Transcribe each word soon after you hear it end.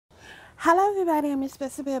Hello everybody, I'm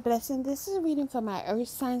supposed to be a blessing. This is a reading for my earth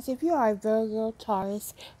signs. If you are Virgo,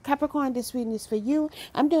 Taurus, Capricorn, this reading is for you.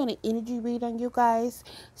 I'm doing an energy read on you guys.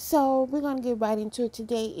 So we're going to get right into it.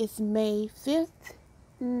 Today is May 5th,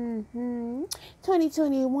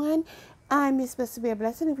 2021. I'm supposed to be a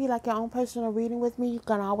blessing. If you like your own personal reading with me, you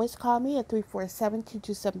can always call me at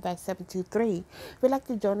 347-227-5723. If you'd like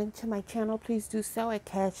to donate to my channel, please do so at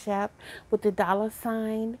Cash App with the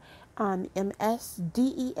 $ MSDELAINE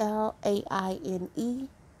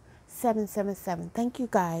 777. Thank you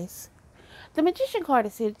guys. The Magician card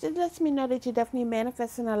is here. It lets me know that you're definitely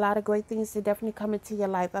manifesting a lot of great things to definitely come into your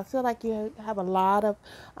life. I feel like you have a lot of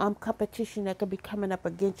competition that could be coming up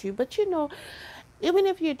against you. But you know, even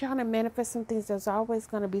if you're trying to manifest some things, there's always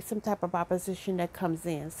going to be some type of opposition that comes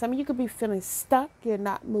in. Some of you could be feeling stuck. You're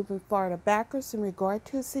not moving forward or backwards in regard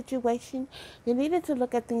to a situation. You needed to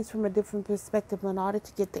look at things from a different perspective in order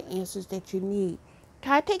to get the answers that you need.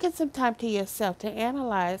 Try taking some time to yourself to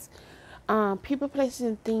analyze people, places,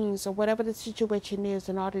 and things, or whatever the situation is,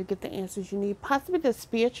 in order to get the answers you need. Possibly the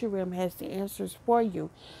spiritual realm has the answers for you.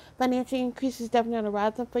 Financial increase is definitely on the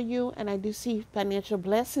horizon for you, and I do see financial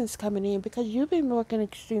blessings coming in because you've been working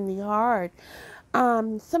extremely hard.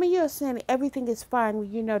 Some of you are saying everything is fine when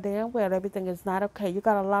you know damn well everything is not okay. You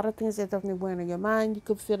got a lot of things that definitely weighing on your mind. You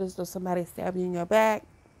could feel as though somebody's stabbing you in your back.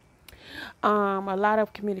 A lot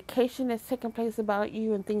of communication that's taking place about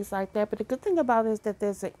you and things like that. But the good thing about it is that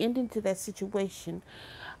there's an ending to that situation.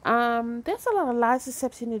 There's a lot of lies,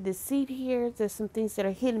 deception, and deceit here. There's some things that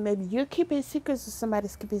are hidden. Maybe you're keeping secrets or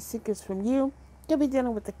somebody's keeping secrets from you. You'll be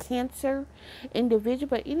dealing with a Cancer individual,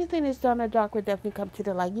 but anything that's done in the dark will definitely come to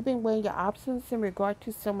the light. You've been weighing your options in regard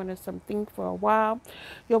to someone or something for a while.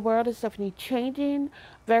 Your world is definitely changing.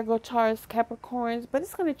 Virgo, Taurus, Capricorns, but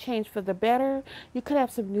it's going to change for the better. You could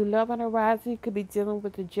have some new love on the horizon. You could be dealing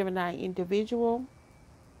with a Gemini individual.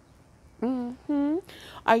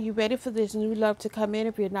 Are you ready for this new love to come in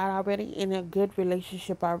if you're not already in a good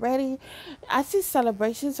relationship already? I see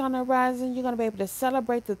celebrations on the horizon. You're going to be able to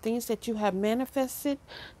celebrate the things that you have manifested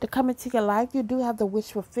to come into your life. You do have the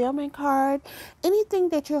wish fulfillment card. Anything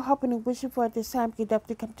that you're hoping and wishing for at this time can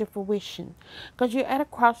definitely come to fruition. Because you're at a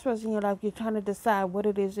crossroads in your life. You're trying to decide what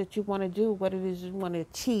it is that you want to do, what it is you want to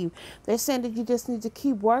achieve. They're saying that you just need to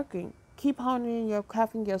keep working. Keep honing your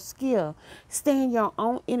craft and your skill. Stay in your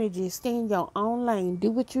own energy. Stay in your own lane.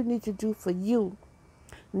 Do what you need to do for you.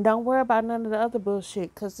 And don't worry about none of the other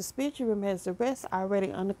bullshit, because the spiritual realm has the rest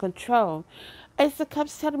already under control. Ace of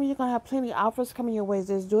Cups telling me you're going to have plenty of offers coming your way.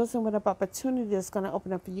 There's doors and with opportunity that's going to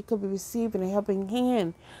open up for you. You could be receiving a helping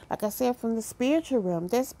hand. Like I said, from the spiritual realm,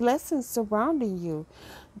 there's blessings surrounding you.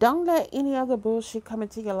 Don't let any other bullshit come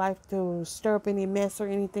into your life to stir up any mess or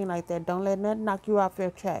anything like that. Don't let nothing knock you off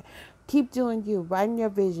your track. Keep doing you, writing your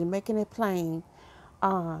vision, making it plain,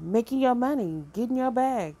 making your money, getting your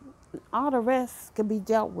bag. All the rest can be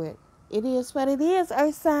dealt with. It is what it is,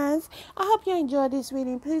 Earth signs. I hope you enjoyed this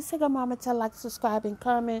reading. Please take a moment to like, subscribe, and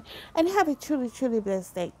comment. And have a truly, truly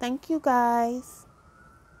blessed day. Thank you, guys.